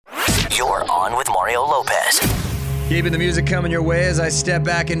You're on with Mario Lopez. Keeping the music coming your way as I step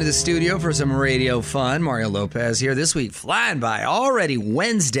back into the studio for some radio fun. Mario Lopez here this week, flying by. Already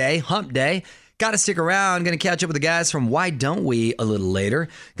Wednesday, hump day. Got to stick around. Going to catch up with the guys from Why Don't We a little later.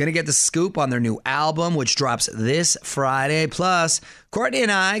 Going to get the scoop on their new album, which drops this Friday. Plus, Courtney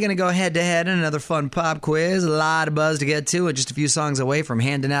and I going to go head-to-head in another fun pop quiz. A lot of buzz to get to, and just a few songs away from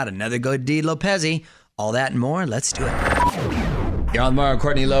handing out another good deed, Lopezie. All that and more. Let's do it. You're on Mario,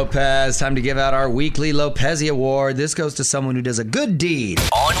 Courtney Lopez. Time to give out our weekly Lopezie Award. This goes to someone who does a good deed.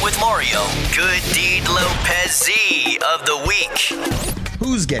 On with Mario, Good Deed Lopezie of the Week.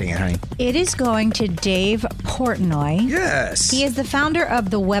 Who's getting it, honey? It is going to Dave Portnoy. Yes. He is the founder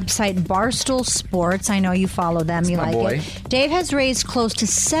of the website Barstool Sports. I know you follow them. You like it. Dave has raised close to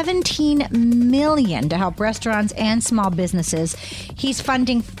 $17 million to help restaurants and small businesses. He's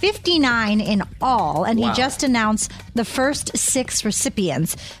funding 59 in all, and he just announced the first 6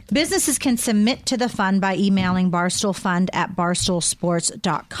 recipients. Businesses can submit to the fund by emailing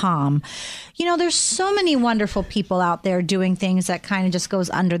barstoolfund@barstoolsports.com. You know, there's so many wonderful people out there doing things that kind of just goes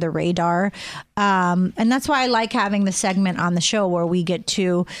under the radar. And that's why I like having the segment on the show where we get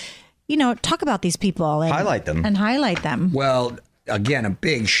to, you know, talk about these people and highlight them. Well, again, a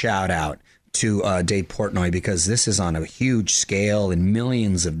big shout out to Dave Portnoy, because this is on a huge scale and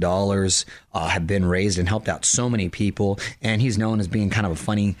millions of dollars have been raised and helped out so many people. And he's known as being kind of a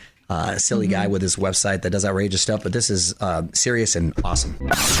funny, silly guy with his website that does outrageous stuff. But this is serious and awesome.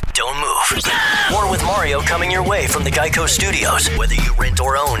 Don't move. More with Mario coming your way from the Geico Studios. Whether you rent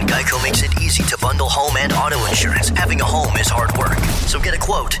or own, Geico makes it easy to bundle home and auto insurance. Having a home is hard work. So get a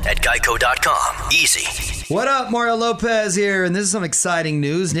quote at geico.com. Easy. What up, Mario Lopez here, and this is some exciting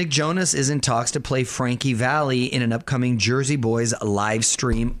news. Nick Jonas is in talks to play Frankie Valli in an upcoming Jersey Boys live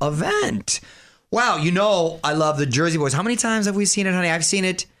stream event. Wow, you know I love the Jersey Boys. How many times have we seen it, honey? I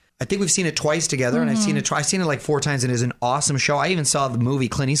think we've seen it twice together, and I've seen it like 4 times, and it is an awesome show. I even saw the movie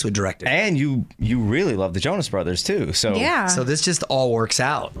Clint Eastwood directed. And you really love the Jonas Brothers, too. So this just all works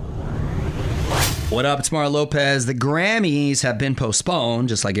out. What up? It's Mario Lopez. The Grammys have been postponed,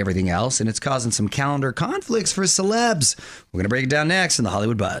 just like everything else, and it's causing some calendar conflicts for celebs. We're going to break it down next in the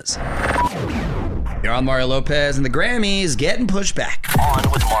Hollywood Buzz. You're on Mario Lopez, and the Grammys getting pushed back.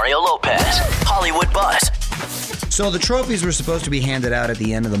 On with Mario Lopez, Hollywood Buzz. So the trophies were supposed to be handed out at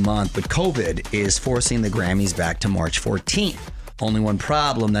the end of the month, but COVID is forcing the Grammys back to March 14th. Only one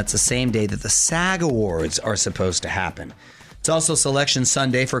problem, that's the same day that the SAG Awards are supposed to happen. It's also Selection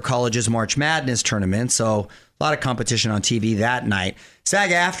Sunday for college's March Madness tournament, so a lot of competition on TV that night.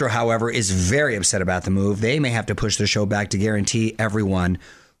 SAG-AFTRA, however, is very upset about the move. They may have to push their show back to guarantee everyone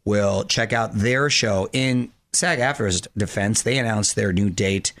will check out their show. In SAG-AFTRA's defense, they announced their new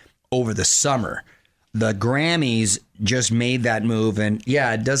date over the summer. The Grammys just made that move, and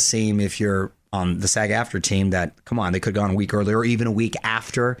yeah, it does seem, if you're on the SAG-AFTRA team, that, come on, they could have gone a week earlier or even a week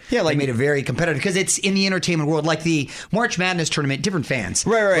after. Yeah, like, they made it very competitive because it's in the entertainment world. Like the March Madness tournament, different fans.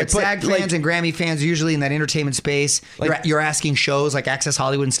 Right. But SAG fans and Grammy fans are usually in that entertainment space. Like, you're asking shows like Access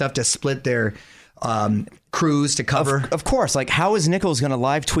Hollywood and stuff to split their crews to cover. Of course. Like, how is Nichols going to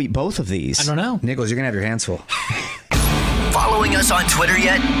live tweet both of these? I don't know. Nichols, you're going to have your hands full. Following us on Twitter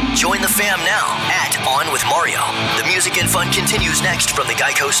yet? Join the fam now at On With Mario. The music and fun continues next from the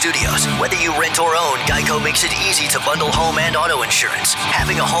Geico Studios. Whether you rent or own, Geico makes it easy to bundle home and auto insurance.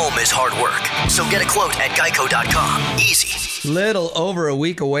 Having a home is hard work. So get a quote at geico.com. Easy. Little over a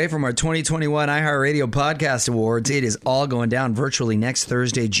week away from our 2021 iHeartRadio Podcast Awards. It is all going down virtually next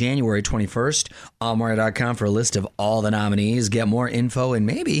Thursday, January 21st. OnMario.com for a list of all the nominees. Get more info and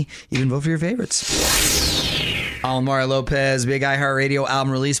maybe even vote for your favorites. I'm Mario Lopez. Big iHeartRadio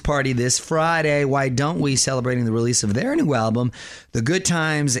album release party this Friday. Why Don't We? Celebrating the release of their new album, The Good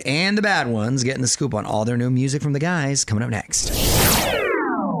Times and the Bad Ones. Getting the scoop on all their new music from the guys. Coming up next.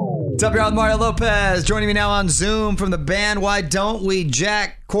 What's up, y'all? I'm Mario Lopez. Joining me now on Zoom from the band Why Don't We?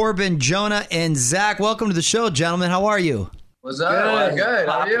 Jack, Corbin, Jonah, and Zach. Welcome to the show, gentlemen. How are you? What's up? Good.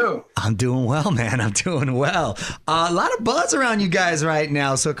 How are you? I'm doing well, man. I'm doing well. A lot of buzz around you guys right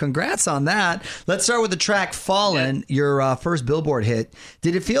now, so congrats on that. Let's start with the track "Fallen," your first Billboard hit.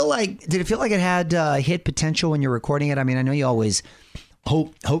 Did it feel like it had hit potential when you're recording it? I mean, I know you always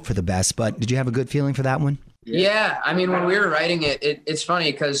hope for the best, but did you have a good feeling for that one? Yeah, I mean, when we were writing it, it's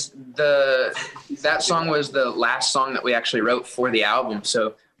funny because that song was the last song that we actually wrote for the album.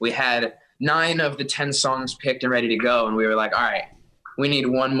 So we had 9 of the 10 songs picked and ready to go. And we were like, all right, we need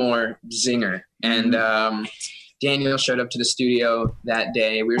one more zinger. And Daniel showed up to the studio that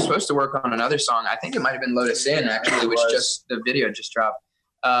day. We were supposed to work on another song. I think it might have been Lotus In, actually, which the video just dropped.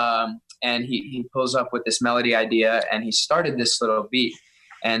 And he pulls up with this melody idea, and he started this little beat.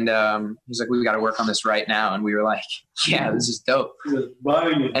 And he's like, we got to work on this right now. And we were like, yeah, this is dope.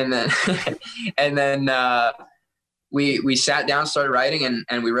 And then we sat down, started writing,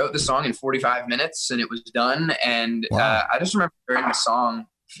 and we wrote the song in 45 minutes, and it was done. And I just remember during the song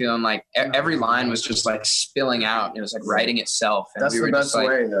feeling like every line was just like spilling out. It was like writing itself. And that's we were the best just like,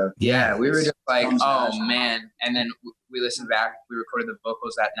 way, though. Yeah, we were just like, oh man. And then we listened back. We recorded the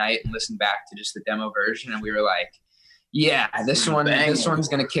vocals that night and listened back to just the demo version, and we were like, yeah, this one's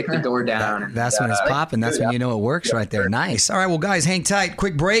gonna kick the door down. That's when it's popping. That's when you know it works right there. Nice. All right, well, guys, hang tight.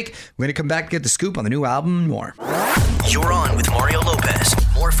 Quick break. We're gonna come back to get the scoop on the new album and more. You're on with Mario Lopez.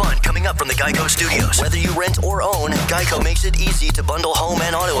 More fun coming up from the Geico Studios. Whether you rent or own, Geico makes it easy to bundle home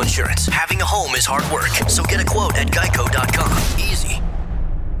and auto insurance. Having a home is hard work, so get a quote at geico.com. Easy.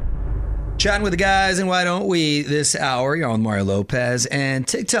 Chatting with the guys, and why don't we this hour? You're on Mario Lopez, and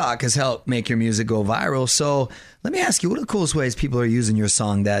TikTok has helped make your music go viral. So let me ask you, what are the coolest ways people are using your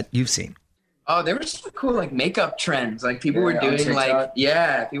song that you've seen? Oh, there were some cool like makeup trends. Like people were doing like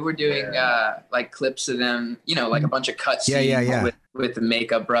clips of them, you know, like a bunch of cut scenes with the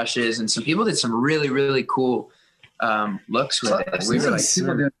makeup brushes, and some people did some really, really cool looks with it. We were like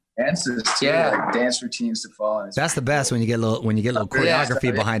people doing dances too, like dance routines to follow. That's the best when you get a little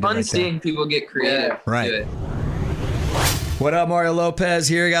choreography behind it. Fun seeing people get creative. Right. What up, Mario Lopez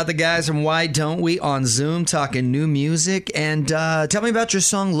here. Got the guys from Why Don't We on Zoom talking new music. And tell me about your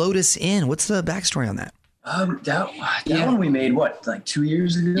song Lotus Inn. What's the backstory on that? That one we made, like 2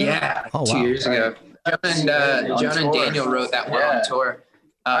 years ago? Yeah, 2 years ago. John and Daniel wrote that one on tour.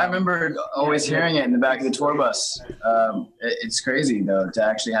 I remember always hearing it in the back of the tour bus. It's crazy though to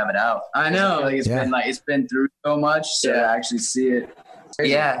actually have it out. I know. I feel like it's been through so much to actually see it.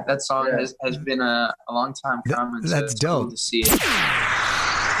 Yeah, that song has been a long time coming. That's dope. Cool to see it.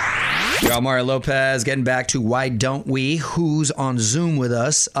 Y'all, Mario Lopez, getting back to Why Don't We, who's on Zoom with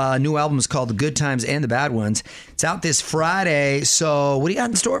us. New album is called The Good Times and the Bad Ones. It's out this Friday. So what do you got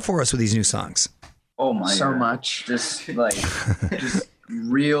in store for us with these new songs? Oh my so God. Much. Just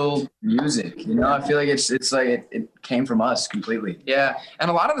real music, you know. I feel like it's like it came from us completely. Yeah,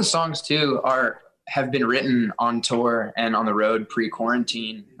 and a lot of the songs too have been written on tour and on the road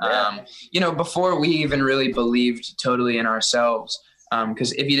pre-quarantine. You know, before we even really believed totally in ourselves.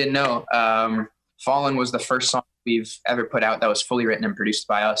 Because if you didn't know, Fallen was the first song we've ever put out that was fully written and produced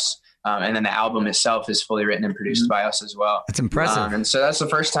by us. And then the album itself is fully written and produced by us as well. That's impressive. And so that's the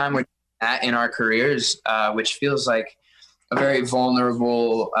first time we're doing that in our careers, which feels like a very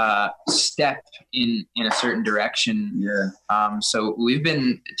vulnerable step in a certain direction. Yeah. So we've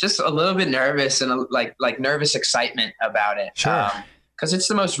been just a little bit nervous and like nervous excitement about it. Sure. Because it's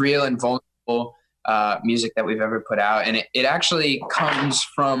the most real and vulnerable music that we've ever put out, and it actually comes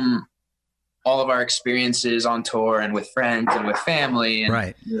from all of our experiences on tour and with friends and with family. And,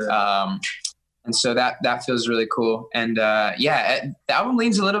 right. And so that feels really cool. And the album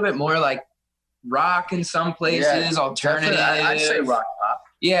leans a little bit more like rock in some places, alternative. I'd say rock pop.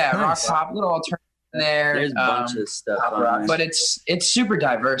 Yeah, Nice. rock pop, little alternative there. There's a bunch of stuff on but it's super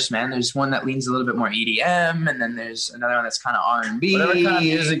diverse, man. There's one that leans a little bit more EDM, and then there's another one that's kind of R&B. Whatever kind of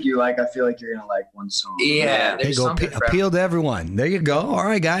music you like, I feel like you're gonna like one song. Yeah, There you there's go. something for Appeal to everyone. There you go. All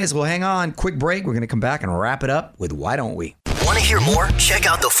right, guys. Well, hang on. Quick break. We're going to come back and wrap it up with Why Don't We? Want to hear more? Check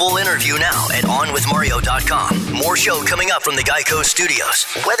out the full interview now at onwithmario.com. More show coming up from the Geico Studios.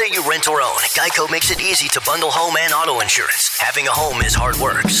 Whether you rent or own, Geico makes it easy to bundle home and auto insurance. Having a home is hard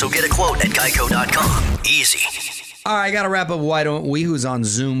work, so get a quote at geico.com. Easy. All right, I got to wrap up Why Don't We, who's on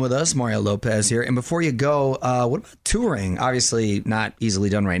Zoom with us, Mario Lopez here. And before you go, what about touring? Obviously not easily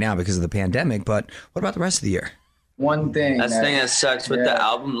done right now because of the pandemic, but what about the rest of the year? One thing. That's the thing that sucks with the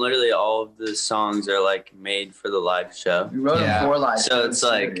album. Literally, all of the songs are like made for the live show. We wrote them for live. So it's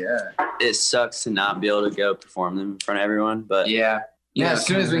like it sucks to not be able to go perform them in front of everyone. But as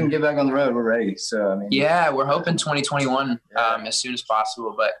soon as we can get back on the road, we're ready. So I mean, we're hoping 2021 as soon as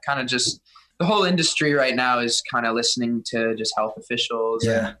possible. But kind of just the whole industry right now is kind of listening to just health officials.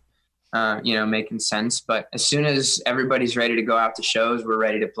 And, making sense. But as soon as everybody's ready to go out to shows, we're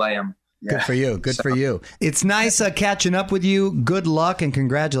ready to play them. Yeah. Good for you. Good for you. It's nice catching up with you. Good luck and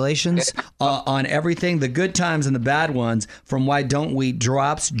congratulations on everything. The Good Times and the Bad Ones from Why Don't We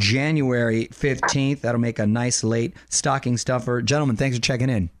drops January 15th. That'll make a nice late stocking stuffer. Gentlemen, thanks for checking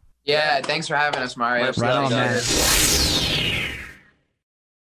in. Yeah, thanks for having us, Mario. Right on, man.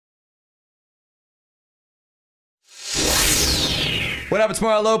 What up, it's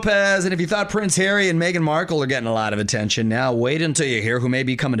Mario Lopez, and if you thought Prince Harry and Meghan Markle are getting a lot of attention, now wait until you hear who may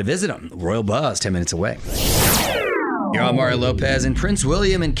be coming to visit them. Royal Buzz, 10 minutes away. You're on Mario Lopez, and Prince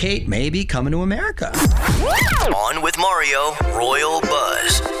William and Kate may be coming to America. On with Mario, Royal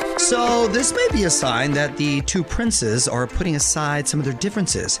Buzz. So this may be a sign that the two princes are putting aside some of their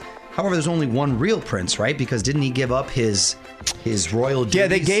differences. However, there's only one real prince, right? Because didn't he give up his royal duties? Yeah,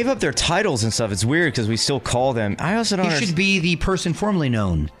 they gave up their titles and stuff. It's weird because we still call them. I also don't He should be the person formerly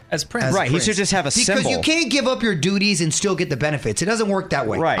known as prince. Right, he should just have a symbol. Because you can't give up your duties and still get the benefits. It doesn't work that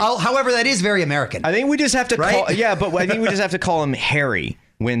way. Right. However, that is very American. I think we just have to Right? call. Yeah, but I think we just have to call him Harry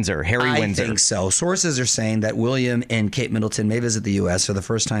Windsor. I think so. Sources are saying that William and Kate Middleton may visit the U.S. for the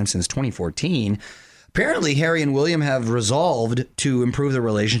first time since 2014. Apparently, Harry and William have resolved to improve their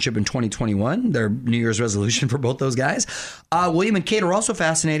relationship in 2021, their New Year's resolution for both those guys. William and Kate are also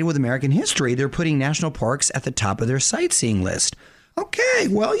fascinated with American history. They're putting national parks at the top of their sightseeing list. Okay,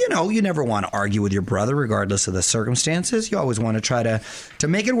 well, you never want to argue with your brother regardless of the circumstances. You always want to try to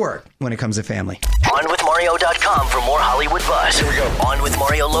make it work when it comes to family. OnWithMario.com for more Hollywood buzz. Here we go. On with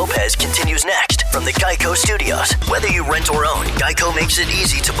Mario Lopez continues next from the Geico Studios. Whether you rent or own, Geico makes it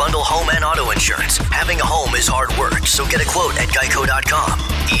easy to bundle home and auto insurance. Having a home is hard work, so get a quote at Geico.com.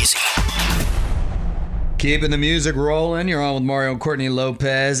 Easy. Keeping the music rolling. You're on with Mario and Courtney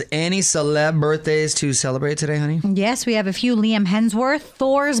Lopez. Any celeb birthdays to celebrate today, honey? Yes, we have a few. Liam Hemsworth,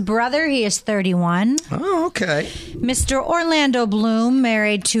 Thor's brother. He is 31. Oh, okay. Mr. Orlando Bloom,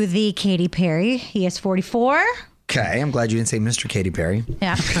 married to the Katy Perry. He is 44. Okay, I'm glad you didn't say Mr. Katy Perry.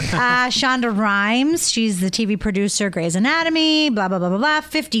 Yeah. Shonda Rhimes, she's the TV producer, Grey's Anatomy, blah, blah, blah, blah, blah,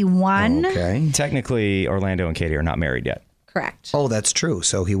 51. Okay. Technically, Orlando and Katie are not married yet. Correct. Oh, that's true.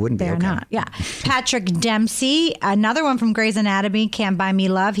 So he wouldn't be. They're okay. not. Yeah. Patrick Dempsey, another one from Grey's Anatomy, Can't Buy Me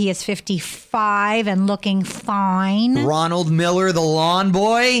Love. He is 55 and looking fine. Ronald Miller, the lawn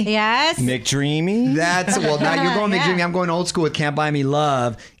boy. Yes. McDreamy. That's, well, now you're going Yeah. McDreamy. I'm going old school with Can't Buy Me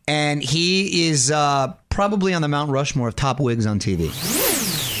Love. And he is probably on the Mount Rushmore of top wigs on TV.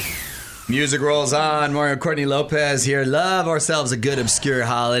 Music rolls on. Mario Courtney Lopez here. Love ourselves a good obscure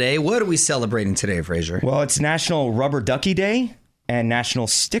holiday. What are we celebrating today, Fraser? Well, it's National Rubber Ducky Day and National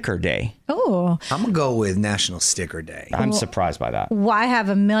Sticker Day. Oh. I'm going to go with National Sticker Day. I'm surprised by that. Well, I have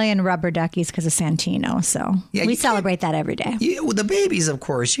a million rubber duckies because of Santino, so Yeah, we you celebrate that every day. With the babies, of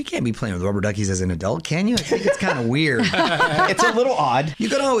course. You can't be playing with rubber duckies as an adult, can you? I think it's kind of weird. It's a little odd. You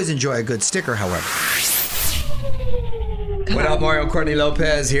can always enjoy a good sticker, however. What up, Mario Courtney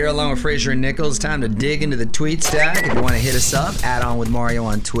Lopez here, along with Fraser and Nichols. Time to dig into the tweet stack. If you want to hit us up, add on with Mario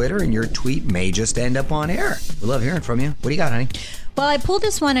on Twitter, and your tweet may just end up on air. We love hearing from you. What do you got, honey? Well, I pulled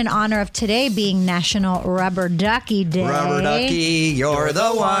this one in honor of today being National Rubber Ducky Day. Rubber ducky, you're the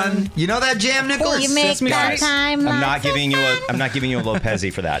one. You know that jam, Nichols? You make That's me. that time. I'm not giving you a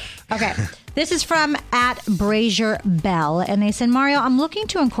Lopezie for that. Okay. This is from @Brazier Bell, and they said, Mario, I'm looking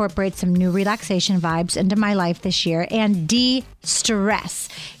to incorporate some new relaxation vibes into my life this year and de-stress.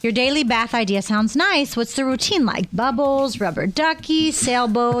 Your daily bath idea sounds nice. What's the routine like? Bubbles, rubber duckies,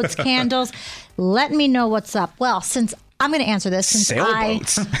 sailboats, candles. Let me know what's up. Well, since I'm going to answer this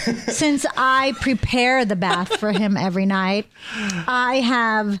since I prepare the bath for him every night. I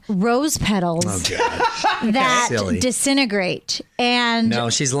have rose petals that disintegrate. And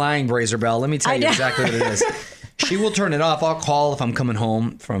no, she's lying, Brazier Bell. Let me tell you exactly what it is. She will turn it off. I'll call if I'm coming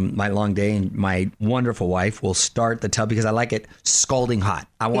home from my long day, and my wonderful wife will start the tub because I like it scalding hot.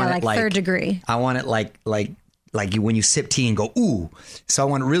 I want it like 3rd degree. I want it like you when you sip tea and go ooh. So I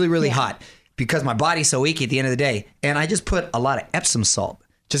want it really, really hot. Because my body's so achy at the end of the day. And I just put a lot of Epsom salt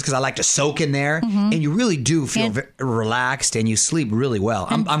just because I like to soak in there. And you really do feel relaxed and you sleep really well.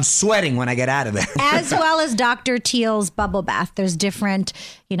 I'm sweating when I get out of there. As well as Dr. Teal's bubble bath. There's different,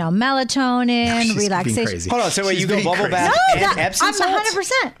 melatonin, relaxation. Crazy. Hold on, so wait, you go bubble bath and Epsom salt? I'm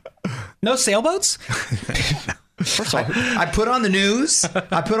 100%. No sailboats? First of all, I put on the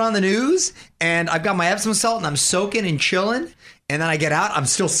news. And I've got my Epsom salt and I'm soaking and chilling. And then I get out, I'm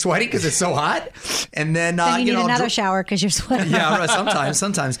still sweating because it's so hot. And then, you need another shower because you're sweating. Yeah, right,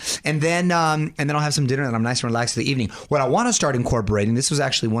 sometimes. And then I'll have some dinner and I'm nice and relaxed for the evening. What I want to start incorporating, this was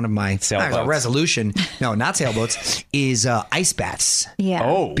actually one of my resolution. No, not sailboats, is ice baths. Yeah.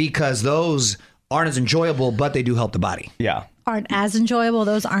 Oh. Because those aren't as enjoyable, but they do help the body. Yeah. Aren't as enjoyable.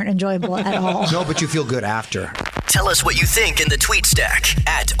 Those aren't enjoyable at all. No, but you feel good after. Tell us what you think in the tweet stack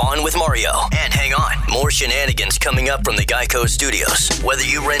 @OnWithMario. And hang on, more shenanigans coming up from the Geico Studios. Whether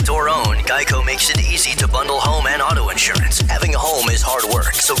you rent or own, Geico makes it easy to bundle home and auto insurance. Having a home is hard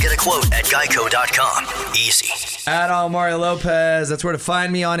work, so get a quote at Geico.com. Easy. Mario Lopez. That's where to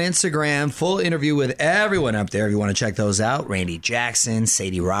find me on Instagram. Full interview with everyone up there if you want to check those out. Randy Jackson,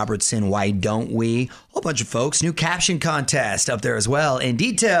 Sadie Robertson, Why Don't We? Whole bunch of folks. New caption contest up there as well. And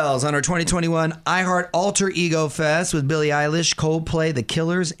details on our 2021 iHeart Alter Ego film Fest with Billie Eilish, Coldplay, The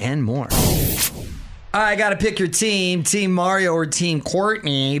Killers, and more. I got to pick your team, Team Mario or Team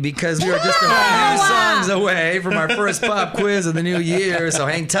Courtney, because we are just a few songs away from our first pop quiz of the new year. So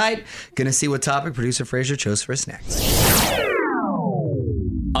hang tight. Gonna see what topic producer Fraser chose for us next.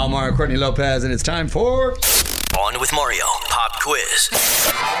 I'm Mario Courtney Lopez, and it's time for On with Mario Pop Quiz.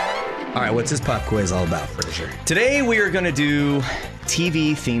 All right, what's this pop quiz all about, Fraser? Today we are going to do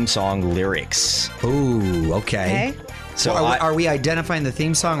TV theme song lyrics. Ooh, okay. So are we identifying the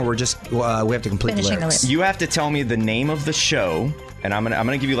theme song, or we're just we have to complete the lyrics? You have to tell me the name of the show, and I'm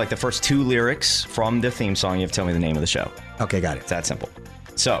gonna give you like the first 2 lyrics from the theme song. You have to tell me the name of the show. Okay, got it. It's that simple.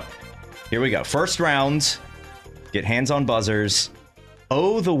 So here we go. First round. Get hands on buzzers.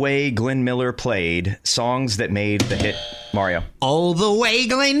 Oh, the way Glenn Miller played songs that made the hit Mario. Oh, the way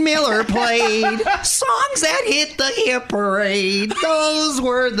Glenn Miller played songs that hit the hit parade. Those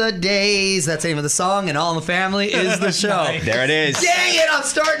were the days. That's the name of the song, and All in the Family is the show. There it is. Dang it, I'm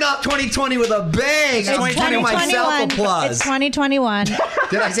starting off 2020 with a bang. It's 2020 myself applause. It's 2021.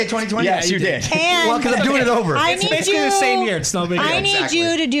 Did I say 2020? Yes, you did. And well, because I'm doing it over. It's basically the same year. It's no big deal. I need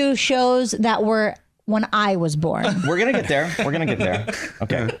you to do shows that were when I was born. We're going to get there.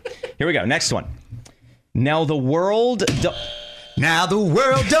 Okay. Here we go. Next one. Now the world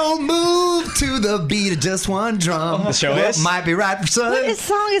don't move to the beat of just one drum. The show is? Might be right for some. What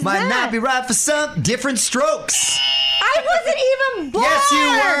song is might that? Might not be right for some. Different Strokes. I wasn't even born. Yes,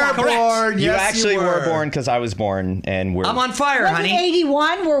 you were born. You Yes, actually were born because I was born, and I'm on fire, Was honey. it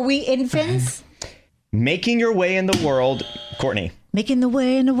 81? Were we infants? Making your way in the world, Courtney. Making the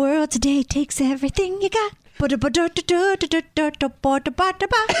way in the world today takes everything you got. What is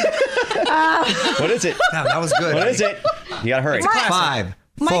it? Damn, that was good. What is it? You gotta hurry. 5,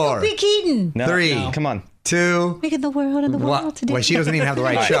 Michael 4, B. Keaton. No, 3. no. Come on. 2. Making the world in the world today. Wait, she doesn't even have the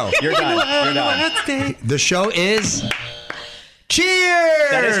right show. You're done. The show is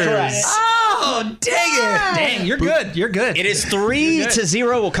Cheers. That is correct. Oh, dang it. Dang, you're good. You're good. It is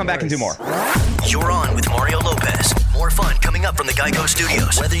 3-0. We'll come back and do more. You're on with Mario Lopez. More fun coming up from the Geico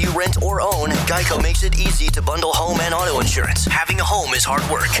Studios. Whether you rent or own, Geico makes it easy to bundle home and auto insurance. Having a home is hard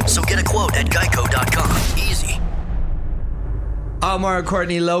work, so get a quote at geico.com. Easy. I'm Mario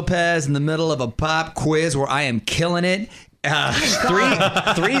Courtney Lopez in the middle of a pop quiz where I am killing it.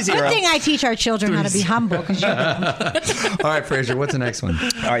 3-0. Good thing I teach our children how to be humble. All right, Fraser, what's the next one?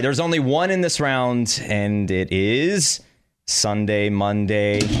 All right, there's only one in this round, and it is Sunday,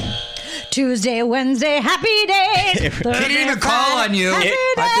 Monday. Tuesday, Wednesday, happy day. She didn't even call on you.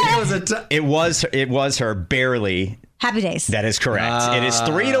 Happy It was her barely. Happy days. That is correct. It is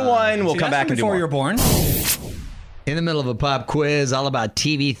 3-1. We'll come back and do before more. you were born. In the middle of a pop quiz, all about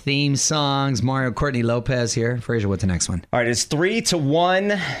TV theme songs. Mario Courtney Lopez here. Fraser, what's the next one? All right, it's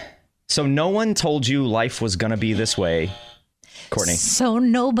 3-1. So no one told you life was going to be this way, Courtney. So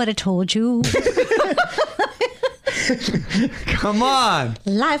nobody told you Come on.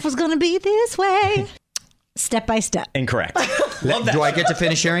 life was going to be this way. Step by step. Incorrect. Do I get to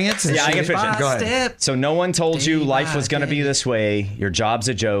finish hearing it? Yeah, I can finish it. Go ahead. So no one told you life was going to be this way. Your job's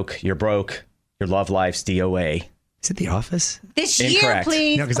a joke. You're broke. Your love life's DOA. Is it The Office? This year, Incorrect.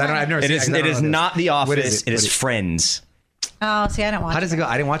 please. No, because I've never seen it. It is not The Office. What is it? It is Friends. Oh, see, I don't watch How does it go?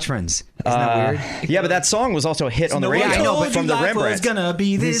 I didn't watch Friends. Isn't that weird? Yeah, but that song was also a hit on the radio. I know, but from the life was Rembrandt. gonna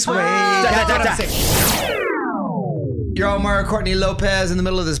be this way. You're all Mario Courtney Lopez in the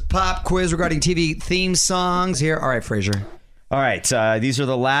middle of this pop quiz regarding TV theme songs here. All right, Fraser. All right, these are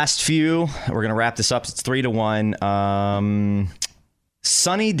the last few. We're gonna wrap this up. It's 3-1.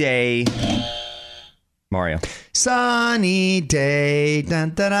 Sunny Day. Mario. Sunny day. Dun,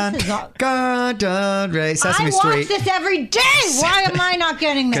 dun, dun. Garden Ray. Sesame I Street. watch this every day. Why am I not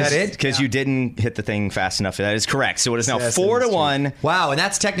getting Is this? that it? Because you didn't hit the thing fast enough. That is correct. So it is now Sesame 4-1. Wow, and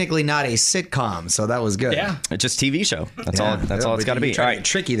that's technically not a sitcom, so that was good. Yeah. It's just TV show. That's all it's got to be. All All right, right,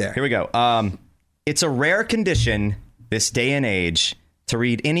 tricky there. here we go. It's a rare condition this day and age to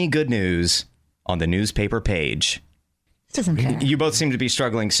read any good news on the newspaper page. This isn't fair. You both seem to be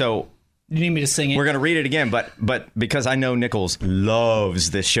struggling, so You need me to sing it? we're going to read it again, but because I know Nichols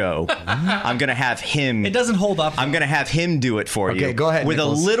loves this show, I'm going to have him. It doesn't hold up. I'm going to have him do it for you. Okay, go ahead, With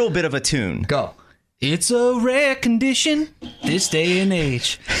Nichols. a little bit of a tune. Go. It's a rare condition this day and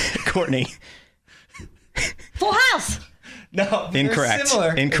age. Courtney. Full House. No, Incorrect.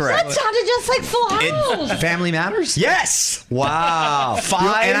 Incorrect. That sounded just like Full House. Family Matters? Yes. Wow.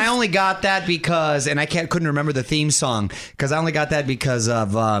 5. And I only got that because, and I couldn't remember the theme song, because I only got that because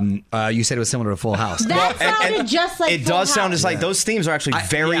of, you said it was similar to Full House. That sounded just like It Full does sound House. just like those themes are actually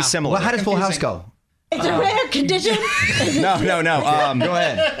very similar. Well, how does Full House go? It's a rare condition. No. Go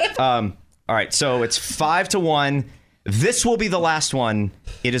ahead. All right, so it's 5-1. This will be the last one.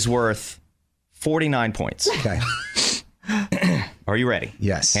 It is worth 49 points. Okay. Are you ready?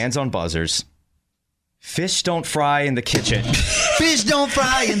 Yes. Hands on buzzers. Fish don't fry in the kitchen. Fish don't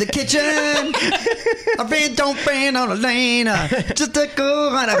fry in the kitchen. A fan don't fan on a lane. Just a go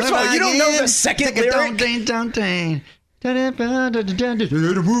on a First of all, you don't know the second lyric? Moving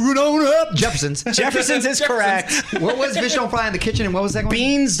on up. Jefferson's. Jefferson's is correct. What was Fish don't fry in the kitchen and what was that one?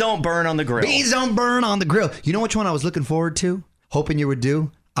 Beans don't burn on the grill. Beans don't burn on the grill. You know which one I was looking forward to? Hoping you would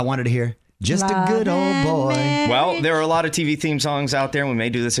do? I wanted to hear Just a Good Old Boy. Well, there are a lot of TV theme songs out there. We may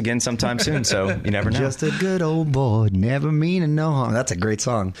do this again sometime soon, so you never know. Just a good old boy, never meaning no harm. That's a great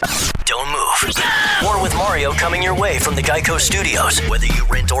song. Don't move. More with Mario coming your way from the Geico Studios. Whether you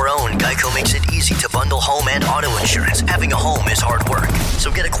rent or own, Geico makes it easy to bundle home and auto insurance. Having a home is hard work.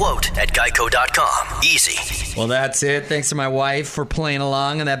 So get a quote at geico.com. Easy. Well, that's it. Thanks to my wife for playing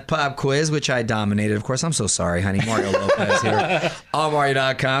along in that pop quiz, which I dominated. Of course, I'm so sorry, honey. Mario Lopez here.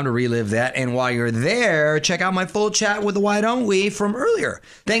 Allmario.com to relive that. And while you're there, check out my full chat with the Why Don't We from earlier.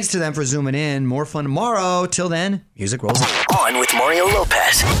 Thanks to them for zooming in. More fun tomorrow. Till then, music rolls on. On with Mario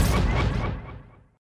Lopez.